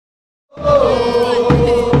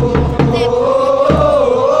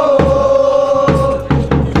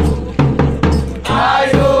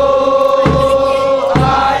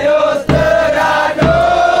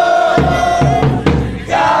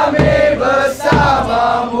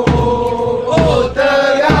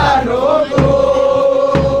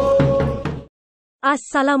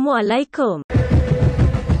Assalamualaikum.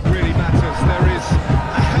 Really matters. There is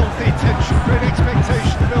a healthy tension, great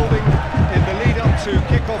expectation building in the lead up to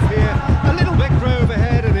kick-off here. A little bit grey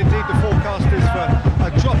overhead, and indeed the forecast is for a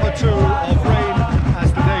drop or two of rain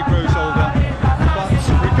as the day grows older. But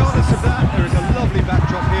regardless of that, there is a lovely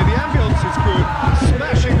backdrop here. The ambience is good,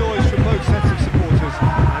 smashing noise from both sets of supporters,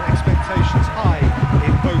 and expectations high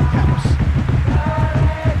in both camps.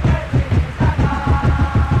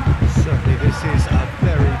 Certainly this is a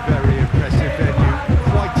very, very impressive venue.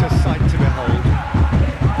 Quite a sight to behold.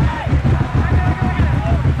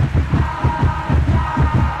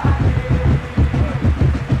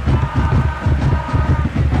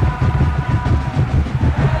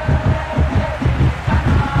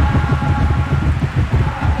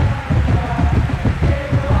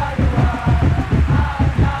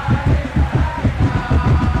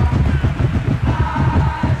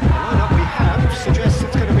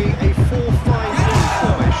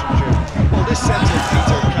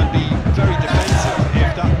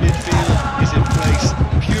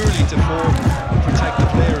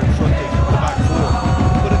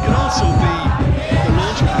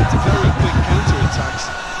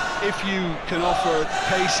 If you can offer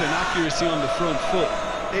pace and accuracy on the front foot,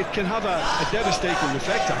 it can have a devastating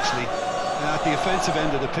effect actually at the offensive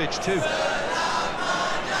end of the pitch too.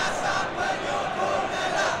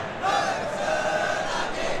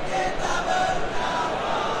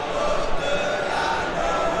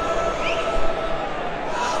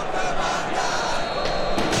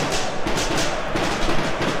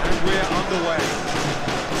 And we're underway.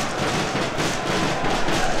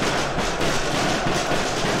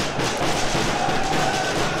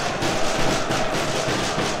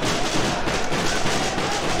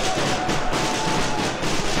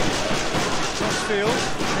 Field, to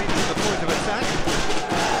the point of attack.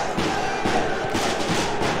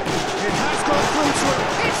 It has got through to it.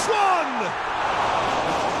 It's one!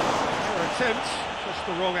 Their attempt, just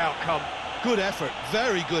the wrong outcome. Good effort,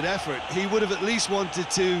 very good effort. He would have at least wanted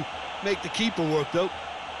to make the keeper work though.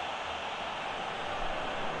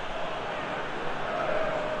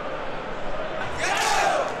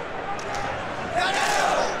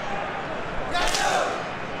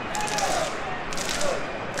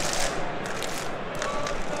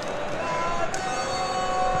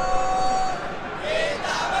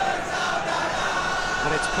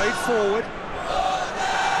 And it's played forward,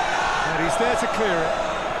 and he's there to clear it.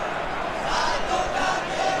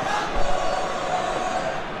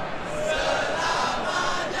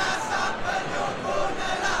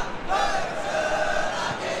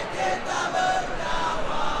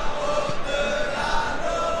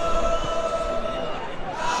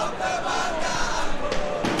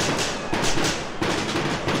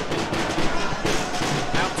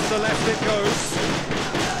 Out to the left it goes.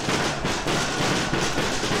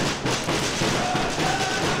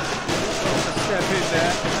 Step in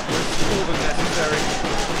there, was more than necessary.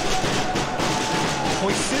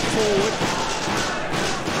 Hoists it forward.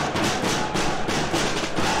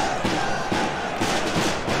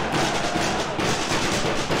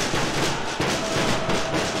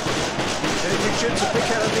 Anything to pick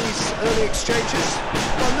out of these early exchanges?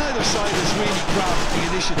 Well, neither side has really grabbed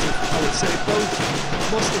the initiative, I would say. Both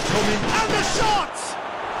must have come in. And the shot!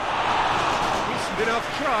 Decent enough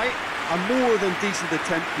try. A more than decent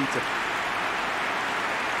attempt, Peter.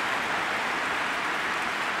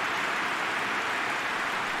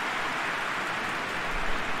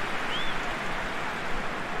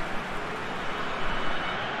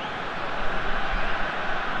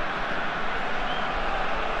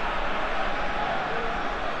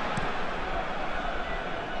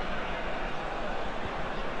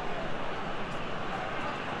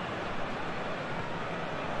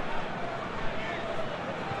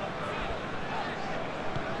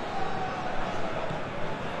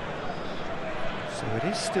 So it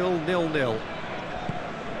is still 0-0.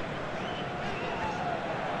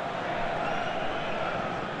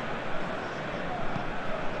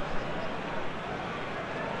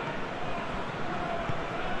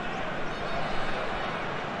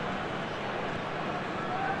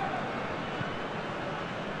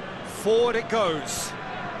 Forward it goes.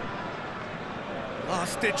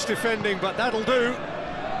 Last-ditch defending, but that'll do.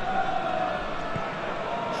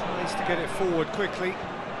 Tries to get it forward quickly.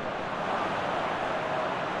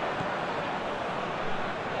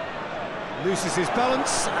 Loses his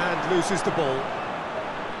balance and loses the ball.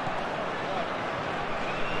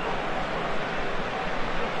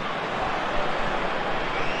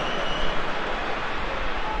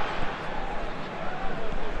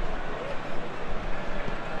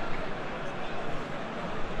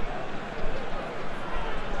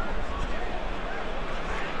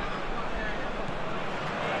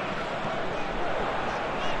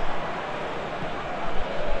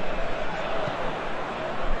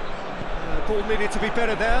 Ball needed to be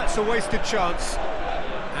better there, it's a wasted chance.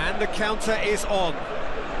 And the counter is on.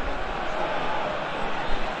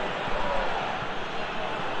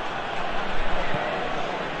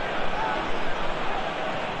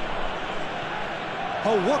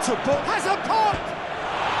 Oh, what a ball! Has a pop!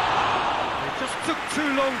 It just took too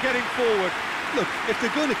long getting forward. Look, if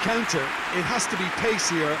they're going to counter, it has to be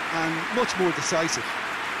pacier and much more decisive.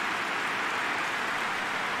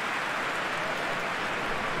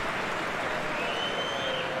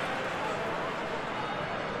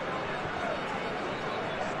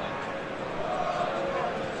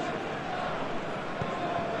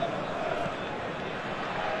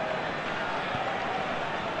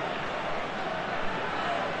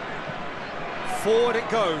 Forward it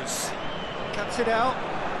goes. Cuts it out.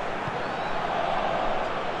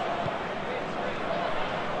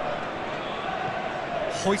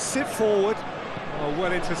 Hoists it forward. Oh,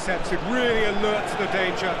 well intercepted, really alert to the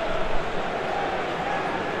danger.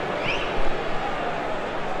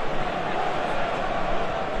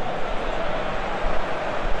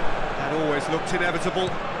 That always looked inevitable.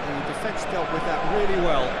 The defence dealt with that really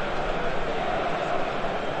well.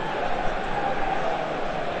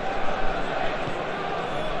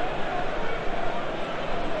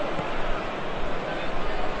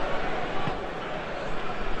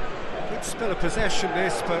 Still a possession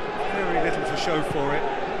this, but very little to show for it.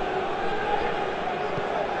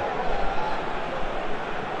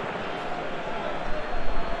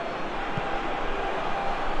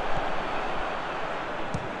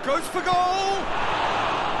 Goes for goal!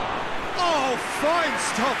 Oh, fine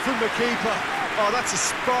stop from the keeper. Oh, that's a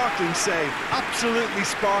sparkling save, absolutely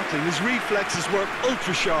sparkling. His reflexes work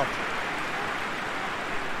ultra sharp.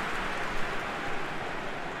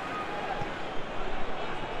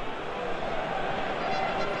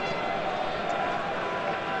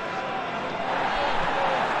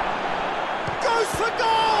 For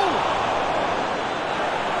goal!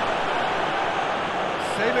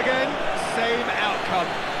 Same again, same outcome.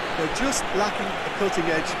 They're just lacking a cutting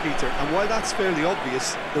edge, Peter, and while that's fairly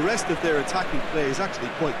obvious, the rest of their attacking play is actually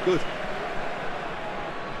quite good.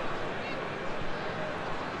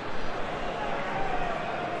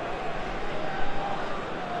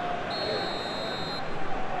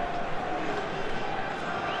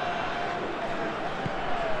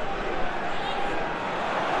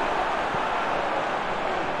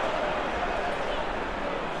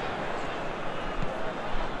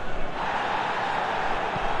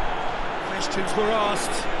 Questions were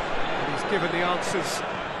asked, and he's given the answers.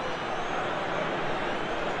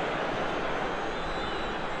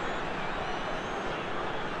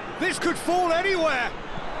 This could fall anywhere!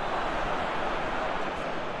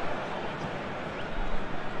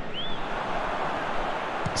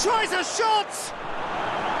 Tries a shot!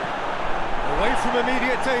 Away from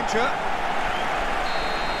immediate danger.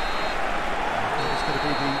 It's going to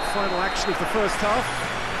be the final action of the first half.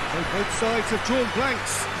 Both sides have drawn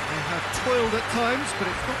blanks. They have toiled at times,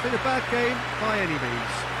 but it's not been a bad game by any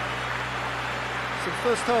means. Some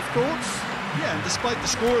first half thoughts? Yeah, and despite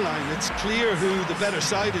the scoreline, it's clear who the better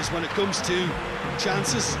side is when it comes to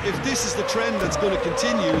chances. If this is the trend that's going to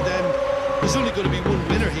continue, then there's only going to be one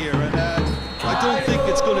winner here, and I don't think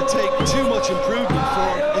it's going to take too much improvement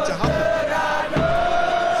for it to happen.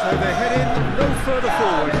 So they head in no further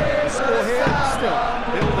forward. The score here still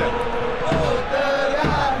 0-0.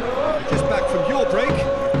 Just back from your break,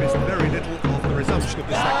 you've missed very little of the resumption of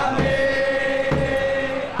the second half.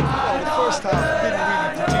 Well, the first half didn't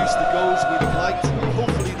really produce the goals we'd have liked.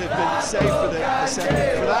 Hopefully they've been saved for the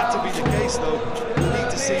second. For that to be the case, though, we'll need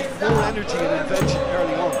to see more energy and invention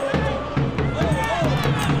early on.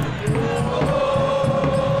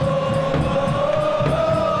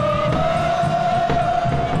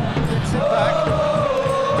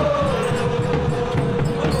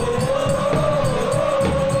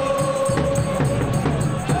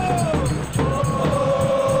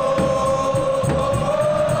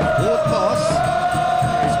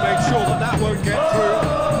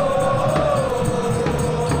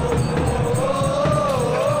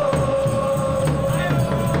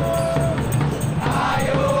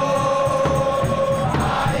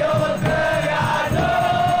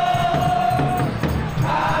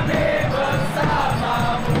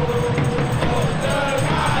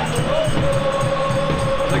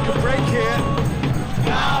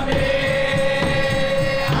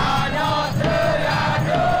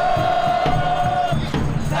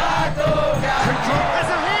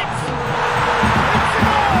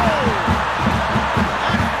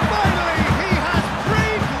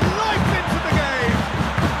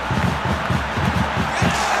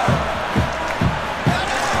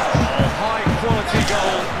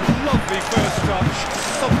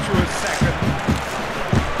 sumptuous second.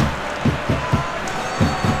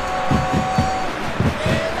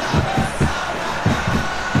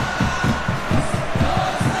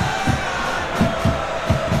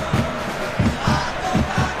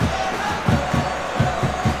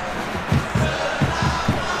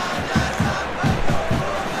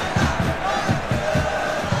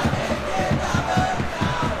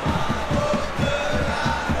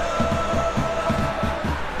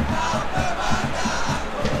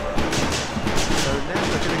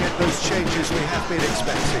 Those changes we have been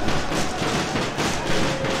expecting.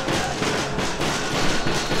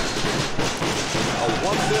 A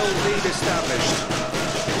 1-0 lead established.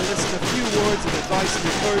 Well, listen, a few words of advice and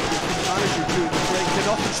encouragement from the manager during the break. Get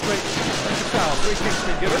off and straight. It's a foul. Free kick's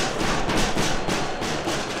been given.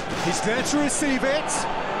 He's there to receive it.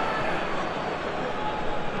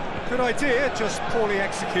 Good idea, just poorly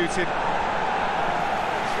executed.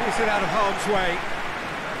 Sees it out of harm's way.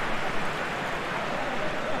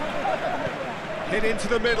 Hit into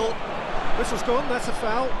the middle. Whistle's gone, that's a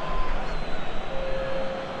foul.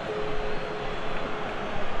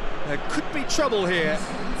 There could be trouble here.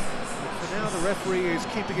 But for now, the referee is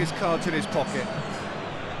keeping his cards in his pocket.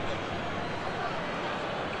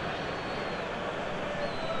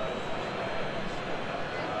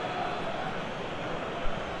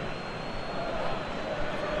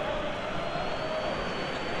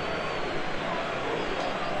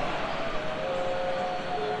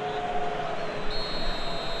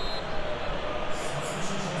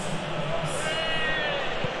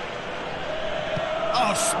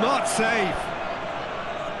 Oh, smart save.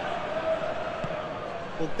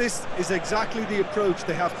 Well, this is exactly the approach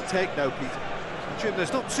they have to take now, Peter. Jim,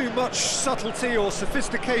 there's not too much subtlety or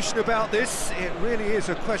sophistication about this. It really is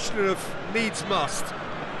a question of needs must.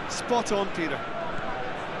 Spot on, Peter.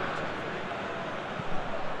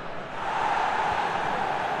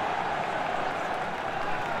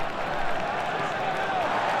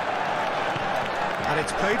 And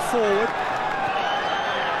it's played forward.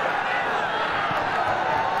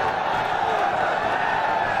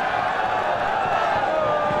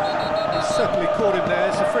 Certainly caught him there,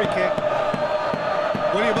 it's a free kick.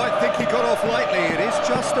 Well, you might think he got off lightly, it is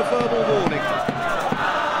just a verbal warning.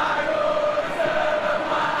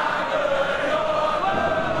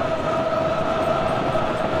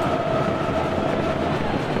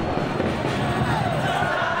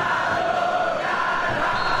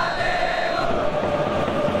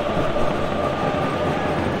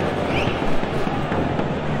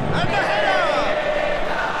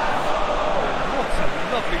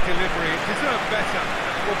 Delivery, it deserved better.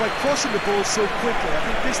 Well, by crossing the ball so quickly, I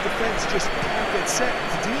think this defence just can't get set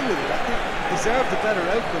to deal with it. I think it deserved a better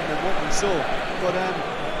outcome than what we saw, but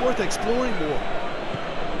worth exploring more.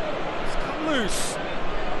 It's come loose.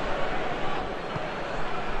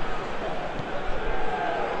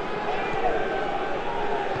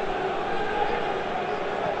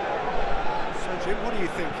 So, Jim, what are you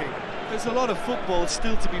thinking? There's a lot of football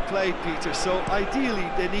still to be played, Peter, so ideally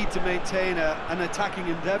they need to maintain an attacking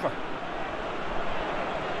endeavour.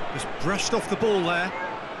 Just brushed off the ball there.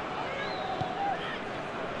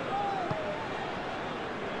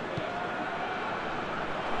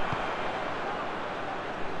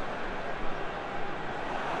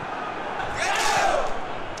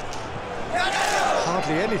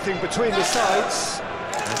 Hardly anything between the sides,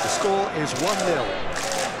 and the score is 1-0.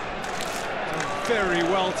 Very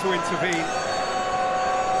well to intervene.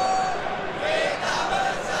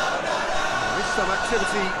 There's some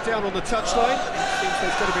activity down on the touchline. It seems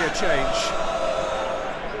there's going to be a change.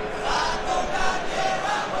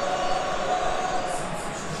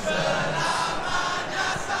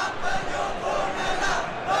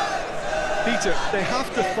 Peter, they have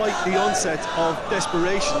to fight the onset of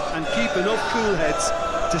desperation and keep enough cool heads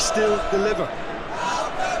to still deliver.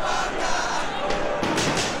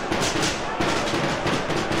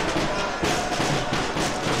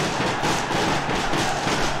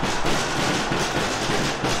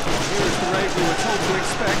 We were told to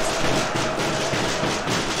expect.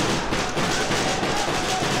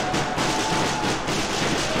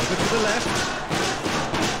 Over to the left.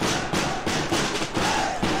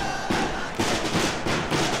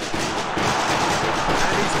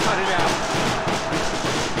 And he's cut it out.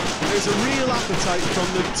 There's a real appetite from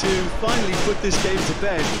them to finally put this game to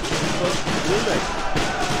bed, but will they?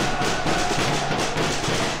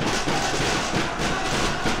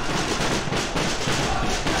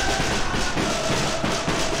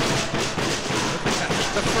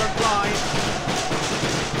 The front line.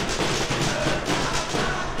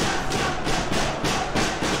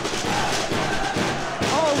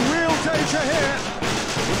 Oh, real danger here.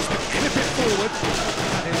 Looks to clip it forward.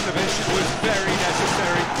 That intervention was very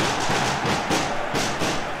necessary.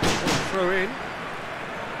 Throw in.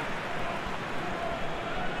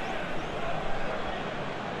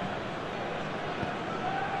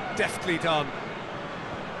 Deftly done.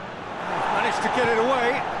 Managed to get it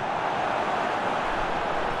away.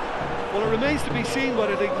 Well, it remains to be seen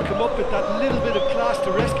whether they can come up with that little bit of class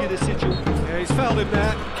to rescue the situation. Yeah, he's fouled him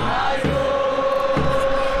there.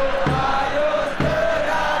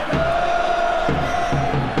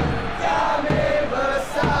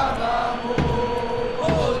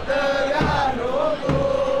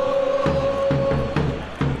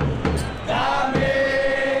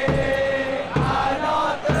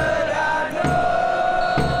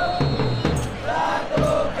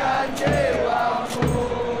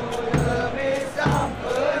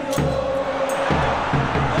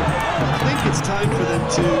 It's time for them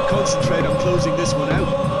to concentrate on closing this one out.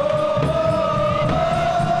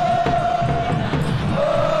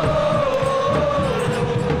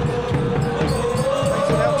 Takes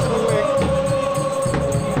it out to the wing.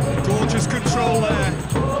 Gorgeous control there.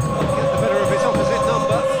 Get the better of his opposite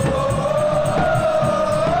number.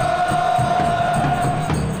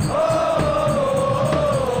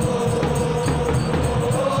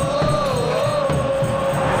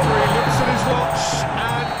 Referee looks at his watch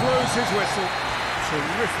and blows his whistle.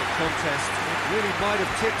 Terrific contest. It really might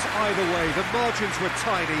have tipped either way. The margins were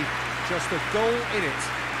tiny, just a goal in it,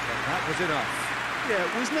 but that was enough. Yeah,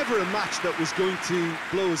 it was never a match that was going to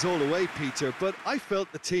blow us all away, Peter, but I felt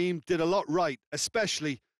the team did a lot right,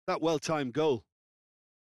 especially that well-timed goal.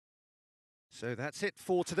 So that's it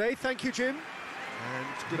for today. Thank you, Jim, and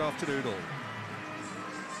good afternoon all.